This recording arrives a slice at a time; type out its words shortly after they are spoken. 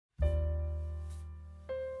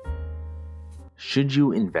Should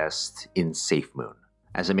you invest in SafeMoon?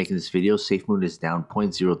 As I'm making this video, SafeMoon is down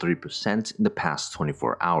 0.03% in the past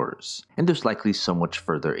 24 hours, and there's likely so much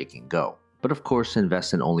further it can go. But of course,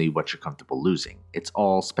 invest in only what you're comfortable losing. It's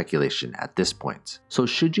all speculation at this point. So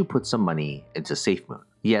should you put some money into SafeMoon?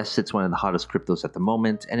 Yes, it's one of the hottest cryptos at the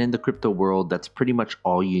moment, and in the crypto world, that's pretty much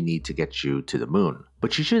all you need to get you to the moon.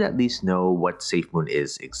 But you should at least know what SafeMoon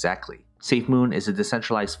is exactly. SafeMoon is a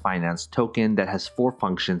decentralized finance token that has 4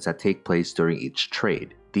 functions that take place during each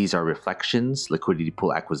trade. These are reflections, liquidity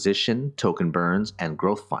pool acquisition, token burns, and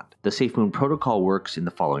growth fund. The SafeMoon protocol works in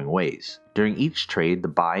the following ways. During each trade, the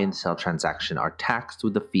buy and sell transaction are taxed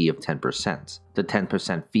with a fee of 10%. The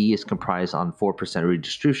 10% fee is comprised on 4%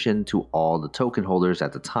 redistribution to all the token holders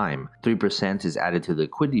at the time, 3% is added to the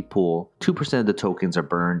liquidity pool, 2% of the tokens are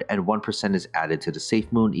burned, and 1% is added to the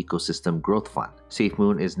SafeMoon Ecosystem Growth Fund.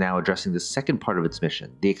 SafeMoon is now addressing the second part of its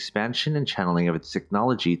mission, the expansion and channeling of its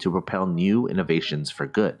technology to propel new innovations for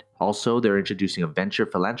good. Also, they're introducing a venture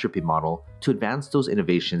philanthropy model to advance those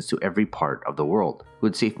innovations to every part of the world.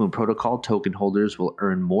 With SafeMoon protocol, token holders will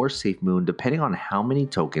earn more SafeMoon depending on how many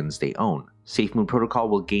tokens they own. SafeMoon protocol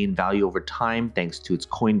will gain value over time thanks to its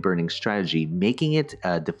coin burning strategy, making it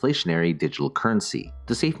a deflationary digital currency.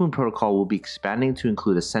 The SafeMoon protocol will be expanding to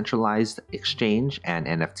include a centralized exchange and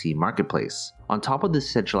NFT marketplace. On top of the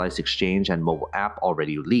centralized exchange and mobile app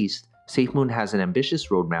already released, SafeMoon has an ambitious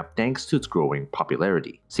roadmap thanks to its growing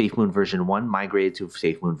popularity. SafeMoon version 1 migrated to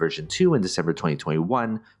SafeMoon version 2 in December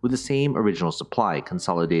 2021 with the same original supply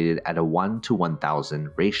consolidated at a 1 to 1000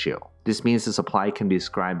 ratio. This means the supply can be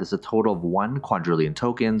described as a total of 1 quadrillion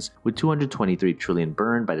tokens with 223 trillion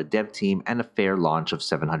burned by the dev team and a fair launch of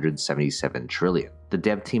 777 trillion. The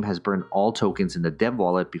dev team has burned all tokens in the dev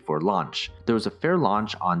wallet before launch. There was a fair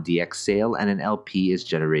launch on DX sale and an LP is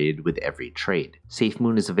generated with every trade.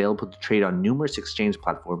 SafeMoon is available to trade on numerous exchange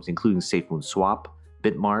platforms including SafeMoon Swap,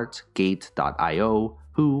 Bitmart, Gate.io,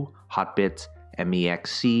 Who, Hotbit,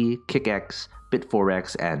 MEXC, KickX,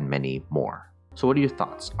 Bit4x, and many more. So what are your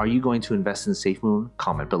thoughts? Are you going to invest in SafeMoon?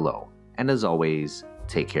 Comment below. And as always,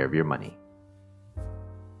 take care of your money.